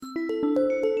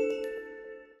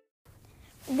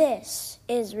This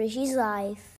is Rishi's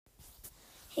Life.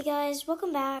 Hey guys,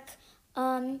 welcome back.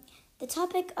 The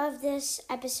topic of this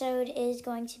episode is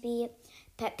going to be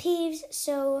pet peeves.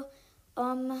 So,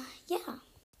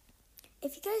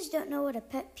 If you guys don't know what a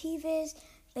pet peeve is,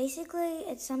 basically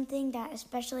it's something that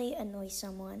especially annoys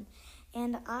someone.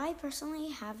 And I personally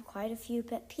have quite a few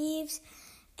pet peeves.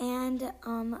 And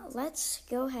let's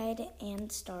go ahead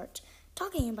and start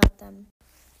talking about them.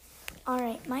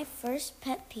 Alright, my first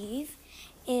pet peeve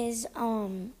is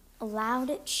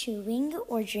loud chewing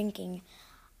or drinking.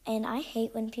 And I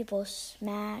hate when people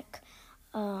smack,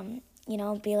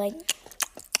 be like,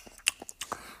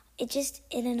 it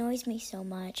annoys me so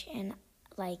much. And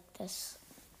like this,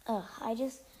 I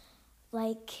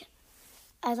like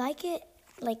it,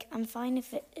 like I'm fine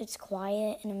if it's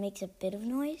quiet and it makes a bit of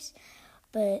noise.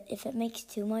 But if it makes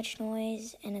too much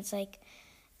noise and it's like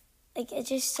it's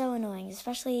just so annoying,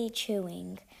 especially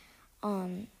chewing.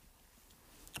 And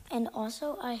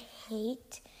also I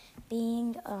hate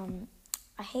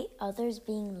others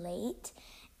being late.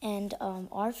 And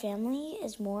our family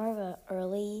is more of an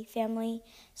early family,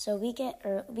 so we go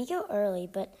early.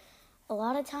 But a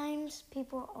lot of times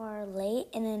people are late,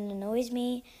 and it annoys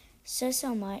me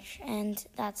so much. And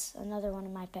that's another one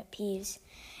of my pet peeves.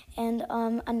 And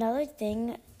another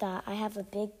thing that I have a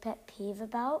big pet peeve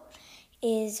about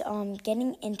is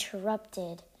getting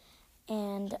interrupted.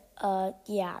 And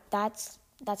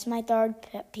that's my third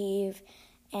pet peeve.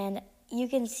 And you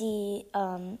can see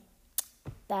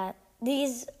that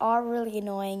these are really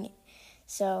annoying.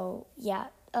 So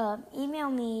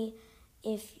email me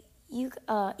if you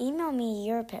email me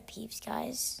your pet peeves,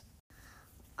 guys.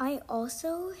 I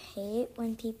also hate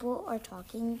when people are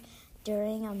talking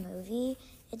during a movie.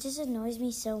 It just annoys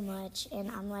me so much,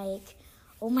 and I'm like,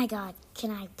 oh my God,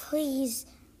 can I please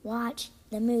watch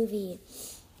the movie?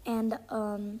 And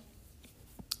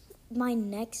my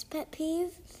next pet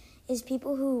peeve is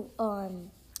people who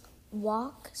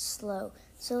walk slow.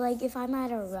 So like if I'm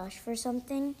at a rush for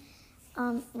something,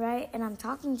 right, and I'm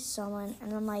talking to someone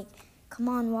and I'm like, come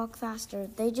on, walk faster.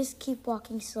 They just keep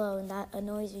walking slow, and that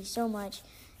annoys me so much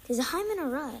because I'm in a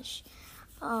rush.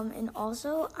 And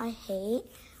also I hate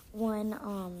when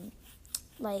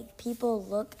people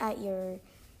look at your,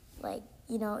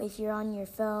 if you're on your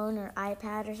phone or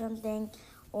iPad or something,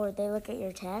 or they look at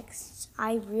your texts.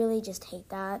 I really just hate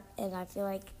that, and I feel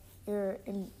like you're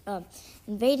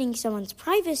invading someone's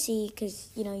privacy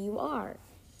because you are,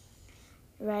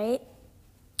 right?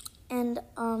 And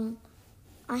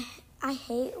I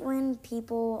hate when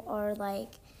people are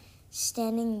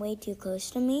standing way too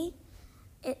close to me.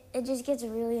 It just gets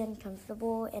really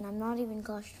uncomfortable, and I'm not even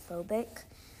claustrophobic.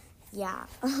 Yeah.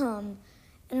 And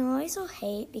I also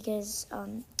hate because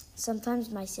sometimes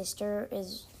my sister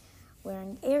is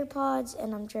wearing AirPods,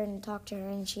 and I'm trying to talk to her,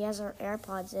 and she has her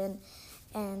AirPods in,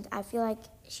 and I feel like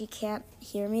she can't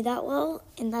hear me that well,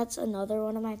 and that's another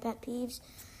one of my pet peeves,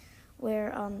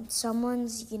 where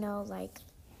someone's,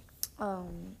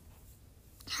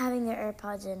 having their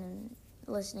AirPods in and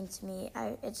listening to me.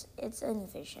 It's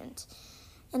inefficient.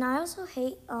 And I also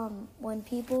hate when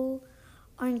people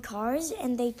are in cars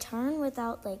and they turn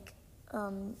without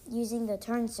using the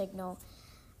turn signal.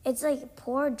 It's like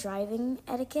poor driving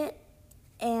etiquette,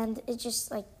 and it's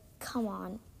just come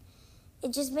on.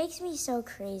 It just makes me so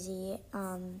crazy.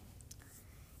 And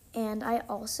I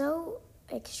also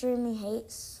extremely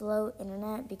hate slow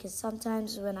internet because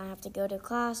sometimes when I have to go to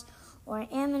class, or I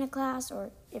am in a class,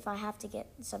 or if I have to get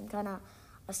some kind of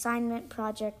assignment,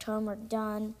 project, homework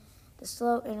done, the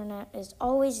slow internet is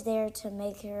always there to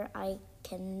make sure I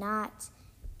cannot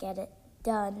get it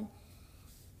done.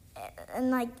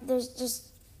 And there's just,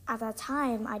 at that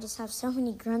time, I just have so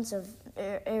many grunts of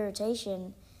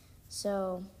irritation.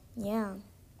 So, yeah.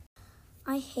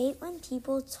 I hate when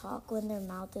people talk when their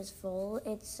mouth is full.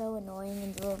 It's so annoying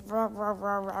and rah, rah,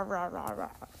 rah, rah, rah, rah, rah.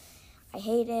 I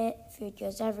hate it. Food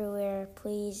goes everywhere.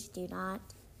 Please do not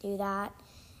do that.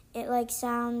 It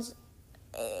sounds,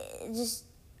 and it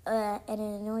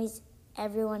annoys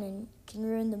everyone and can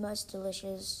ruin the most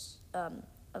delicious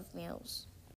of meals.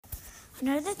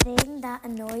 Another thing that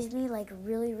annoys me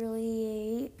really,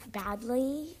 really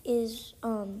badly is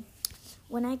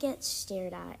when I get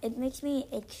stared at. It makes me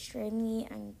extremely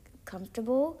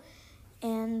uncomfortable,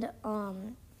 and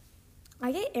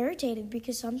I get irritated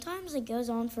because sometimes it goes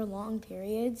on for long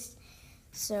periods.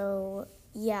 So,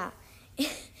 yeah.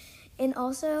 And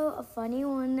also a funny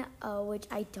one, which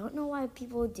I don't know why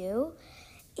people do,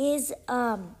 is,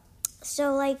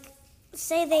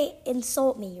 say they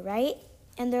insult me, right?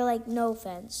 And they're like, no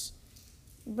offense.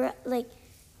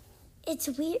 It's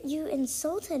weird, you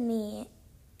insulted me.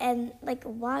 and like,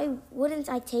 why wouldn't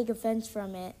I take offense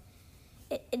from it?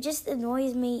 It just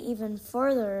annoys me even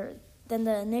further than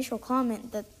the initial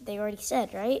comment that they already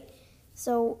said, right?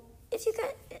 So if you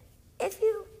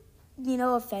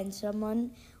offend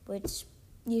someone, which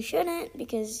you shouldn't,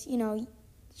 because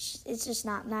it's just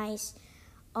not nice.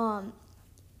 Even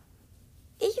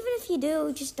if you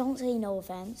do, just don't say no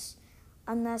offense,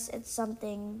 unless it's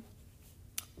something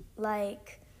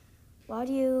like, why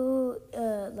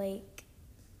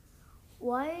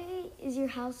is your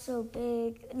house so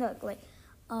big? Look, like,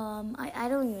 I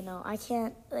don't even know. I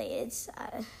can't, like, it's,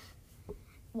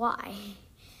 why?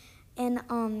 And,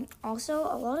 also,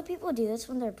 a lot of people do this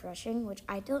when they're brushing, which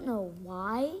I don't know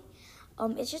why.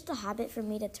 It's just a habit for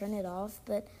me to turn it off,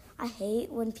 but I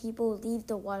hate when people leave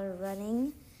the water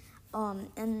running.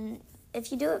 And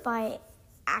if you do it by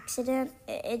accident,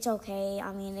 it's okay.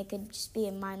 I mean, it could just be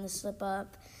a mindless slip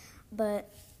up, but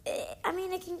it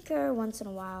can occur once in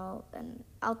a while, and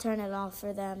I'll turn it off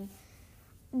for them.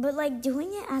 But like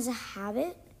doing it as a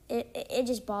habit, it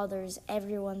just bothers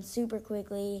everyone super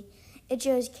quickly. It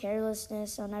shows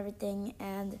carelessness on everything,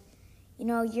 and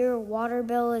your water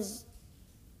bill is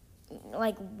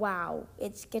like, wow,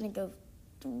 it's gonna go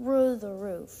through the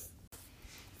roof.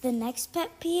 The next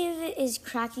pet peeve is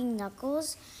cracking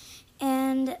knuckles,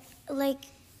 and like,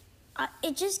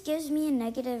 it just gives me a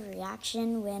negative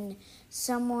reaction when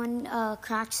someone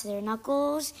cracks their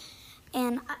knuckles,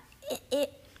 and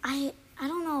I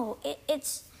don't know,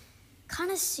 it's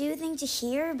kind of soothing to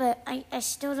hear, but I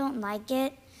still don't like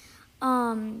it.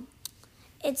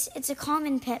 It's a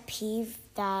common pet peeve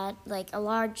that like a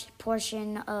large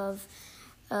portion of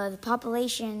the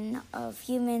population of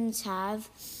humans have.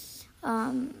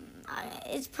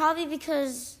 It's probably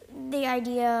because the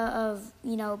idea of,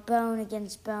 bone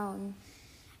against bone,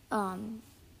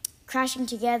 crashing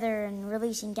together and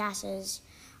releasing gases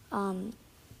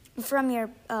from your,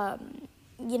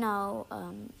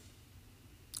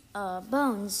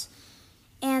 bones.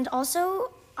 And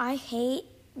also, I hate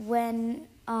when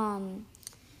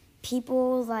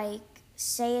people, like,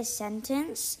 say a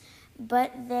sentence,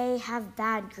 but they have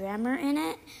bad grammar in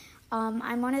it.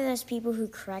 I'm one of those people who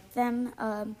correct them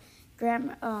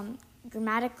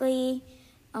grammatically.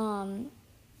 And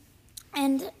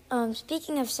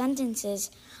speaking of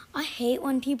sentences, I hate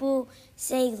when people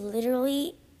say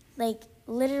literally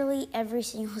every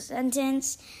single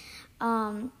sentence.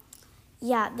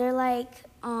 They're like,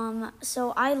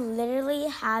 so I literally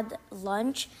had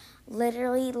lunch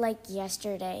like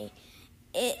yesterday.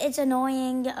 It's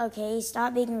annoying. Okay,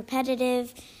 stop being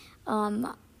repetitive.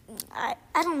 I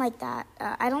don't like that.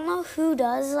 I don't know who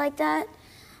does like that,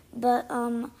 but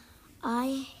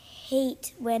I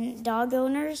hate when dog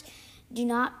owners do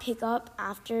not pick up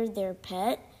after their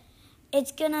pet.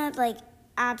 It's gonna like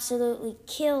absolutely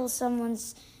kill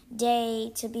someone's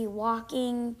day to be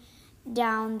walking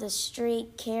down the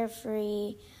street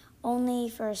carefree, only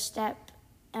for a step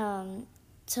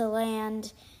to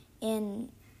land in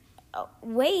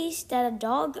waste that a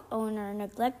dog owner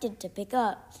neglected to pick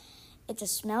up. It's a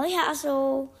smelly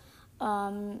hassle.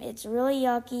 It's really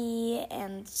yucky,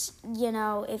 and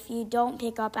if you don't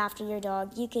pick up after your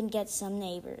dog, you can get some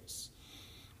neighbors.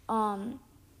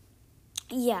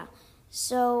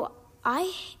 So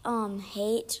I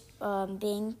hate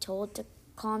being told to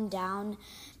calm down,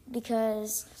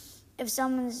 because if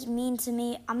someone's mean to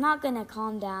me, I'm not gonna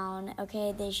calm down.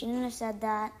 Okay, they shouldn't have said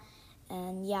that,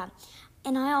 and yeah.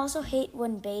 And I also hate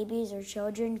when babies or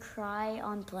children cry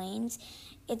on planes.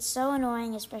 It's so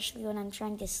annoying, especially when I'm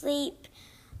trying to sleep.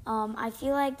 I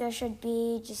feel like there should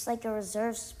be just like a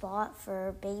reserved spot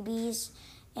for babies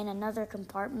in another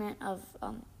compartment of,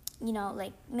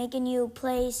 like make a new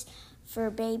place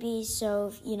for babies,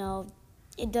 so,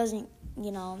 it doesn't,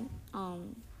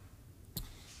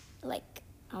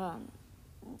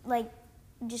 like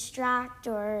distract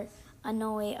or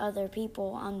annoy other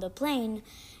people on the plane.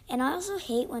 And I also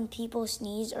hate when people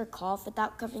sneeze or cough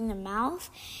without covering their mouth.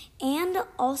 And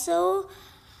also,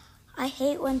 I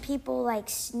hate when people like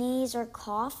sneeze or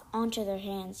cough onto their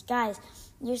hands. Guys,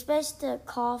 you're supposed to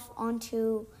cough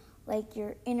onto like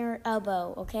your inner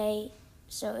elbow, okay?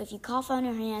 So if you cough on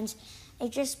your hands,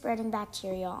 it's just spreading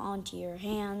bacteria onto your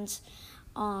hands.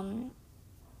 And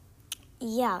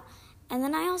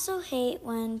then I also hate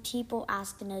when people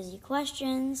ask nosy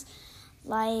questions,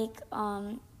 like,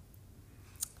 come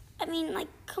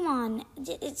on,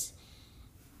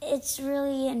 it's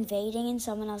really invading in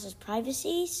someone else's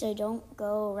privacy, so don't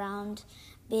go around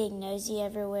being nosy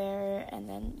everywhere, and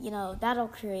then, that'll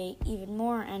create even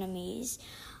more enemies.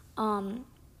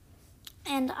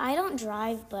 And I don't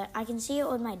drive, but I can see it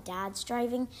when my dad's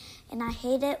driving, and I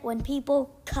hate it when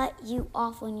people cut you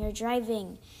off when you're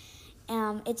driving.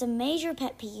 It's a major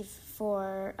pet peeve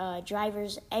for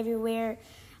drivers everywhere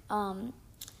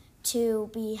to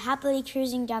be happily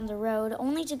cruising down the road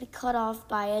only to be cut off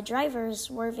by a driver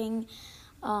swerving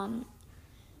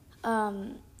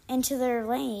into their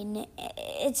lane.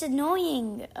 It's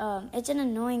annoying. It's an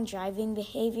annoying driving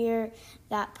behavior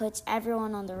that puts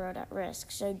everyone on the road at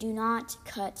risk. So do not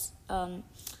cut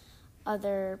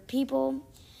other people.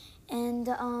 And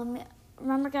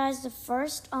remember, guys, the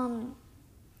first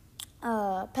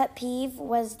pet peeve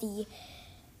was the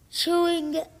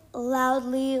chewing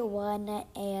loudly one.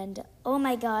 And oh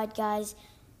my God, guys,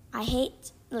 I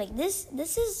hate this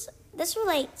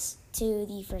relates to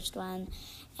the first one.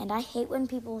 And I hate when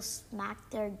people smack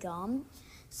their gum.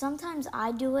 Sometimes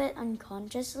I do it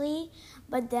unconsciously,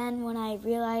 but then when I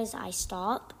realize I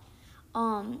stop,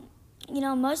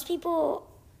 most people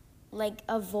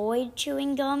avoid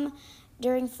chewing gum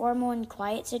during formal and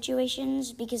quiet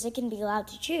situations because it can be loud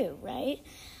to chew, right?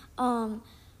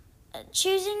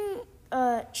 Choosing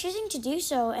to do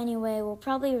so anyway will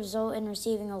probably result in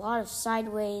receiving a lot of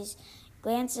sideways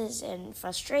glances and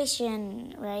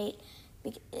frustration, right?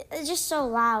 It's just so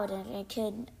loud and it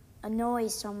could annoy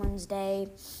someone's day.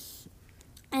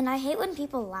 And I hate when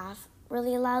people laugh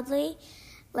really loudly.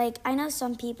 I know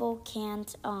some people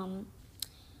can't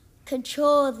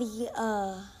control the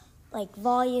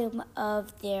volume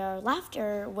of their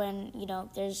laughter when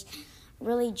there's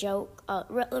really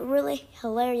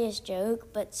hilarious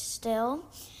joke, but still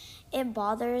it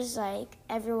bothers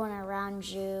everyone around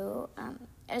you,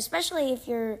 especially if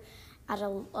you're at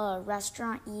a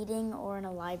restaurant eating or in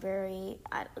a library.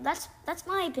 That's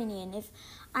my opinion. If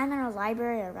I'm in a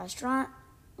library or a restaurant,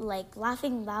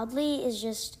 laughing loudly is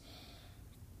just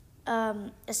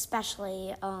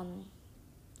especially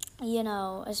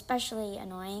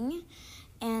annoying.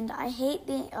 And I hate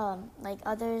being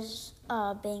others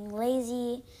being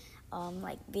lazy,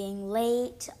 being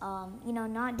late,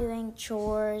 not doing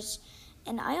chores.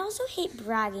 And I also hate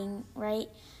bragging, right?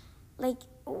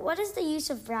 What is the use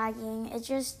of bragging?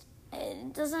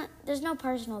 There's no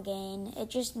personal gain. It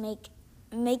just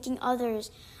making others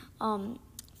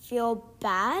feel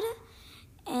bad.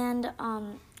 And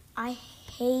I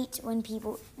hate when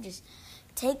people just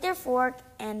take their fork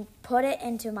and put it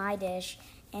into my dish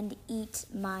and eat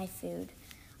my food.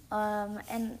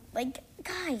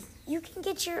 Guys, you can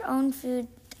get your own food.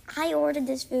 I ordered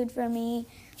this food for me.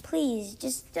 Please,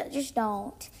 just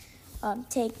don't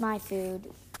take my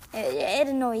food. It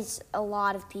annoys a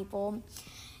lot of people.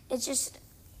 It's just,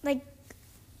 I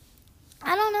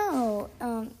don't know.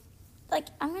 I'm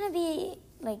going to be,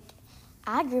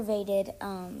 aggravated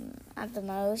at the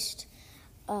most.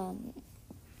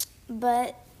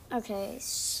 But, okay,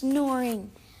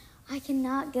 snoring. I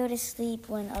cannot go to sleep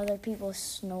when other people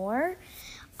snore.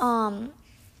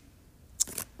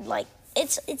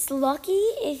 It's lucky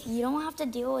if you don't have to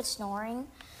deal with snoring.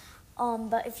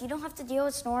 But if you don't have to deal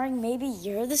with snoring, maybe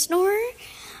you're the snorer.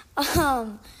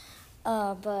 But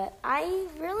I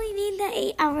really need the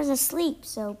 8 hours of sleep.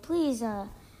 So please,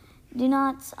 do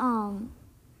not,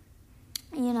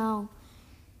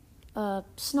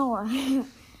 snore.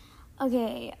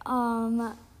 Okay,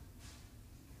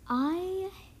 I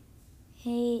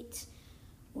hate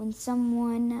when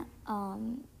someone,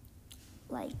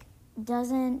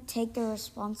 doesn't take the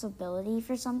responsibility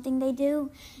for something they do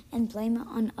and blame it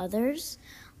on others.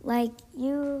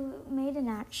 You made an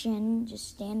action, just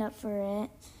stand up for it.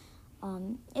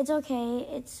 It's okay.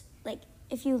 It's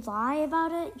if you lie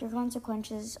about it, your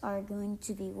consequences are going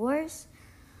to be worse.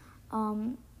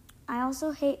 I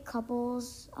also hate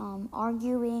couples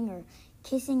arguing or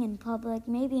kissing in public.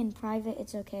 Maybe in private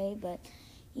it's okay, but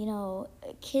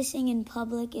kissing in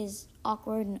public is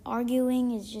awkward and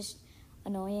arguing is just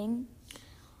annoying.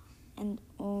 And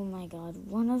oh my God,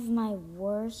 one of my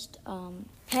worst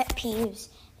pet peeves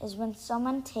is when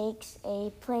someone takes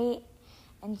a plate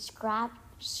and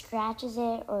scratches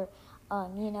it or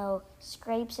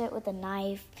scrapes it with a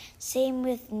knife. Same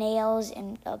with nails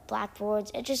and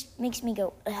blackboards. It just makes me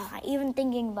go, ugh. Even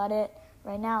thinking about it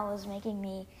right now is making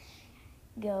me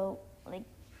go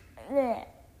ugh,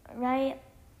 right?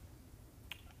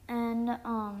 And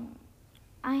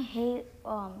I hate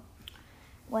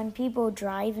when people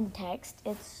drive and text.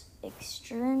 It's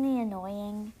extremely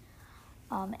annoying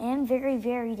and very,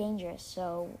 very dangerous.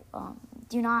 So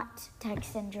do not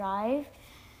text and drive.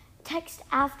 Text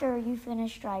after you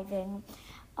finish driving.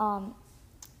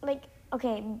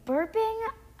 Okay, burping,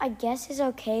 I guess, is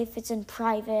okay if it's in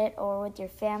private or with your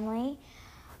family.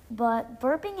 But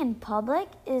burping in public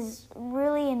is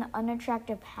really an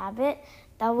unattractive habit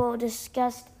that will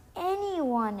disgust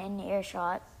anyone in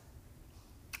earshot.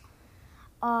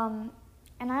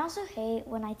 And I also hate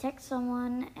when I text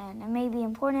someone and it may be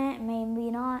important, it may be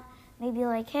not, maybe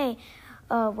like, hey,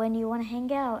 when you want to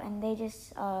hang out, and they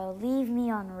just leave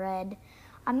me on red.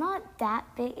 I'm not that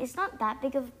big, it's not that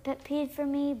big of a pet peeve for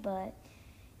me, but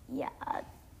yeah,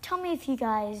 tell me if you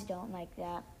guys don't like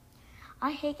that.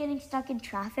 I hate getting stuck in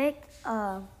traffic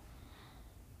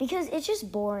because it's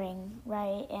just boring,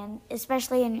 right? And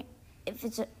especially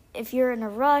if you're in a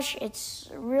rush, it's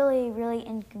really, really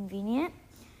inconvenient.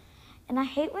 And I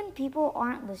hate when people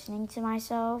aren't listening to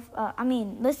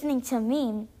listening to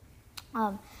me,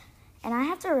 and I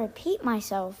have to repeat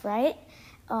myself, right?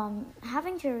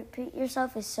 Having to repeat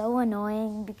yourself is so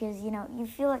annoying because, you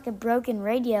feel like a broken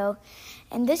radio.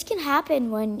 And this can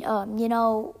happen when,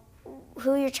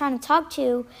 who you're trying to talk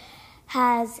to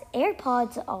has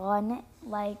AirPods on,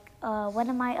 like one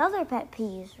of my other pet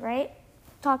peeves, right?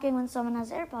 Talking when someone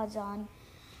has AirPods on.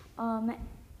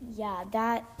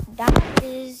 That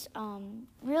is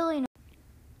really.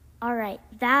 All right,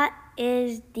 that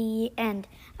is the end.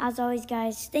 As always,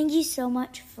 guys, thank you so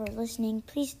much for listening.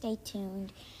 Please stay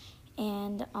tuned.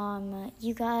 And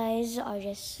you guys are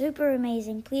just super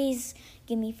amazing. Please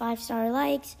give me 5-star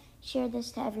likes. Share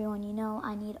this to everyone you know.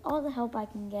 I need all the help I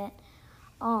can get.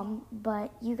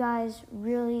 But you guys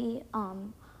really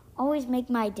always make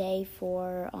my day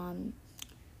for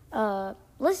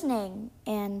listening.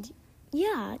 And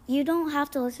yeah, you don't have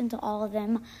to listen to all of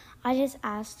them. I just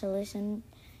ask to listen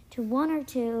to one or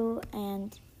two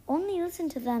and only listen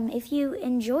to them if you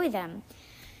enjoy them.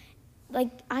 Like,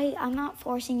 I'm not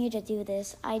forcing you to do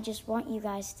this. I just want you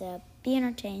guys to be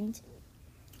entertained.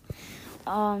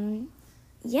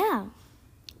 Yeah.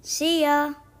 See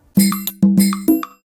ya.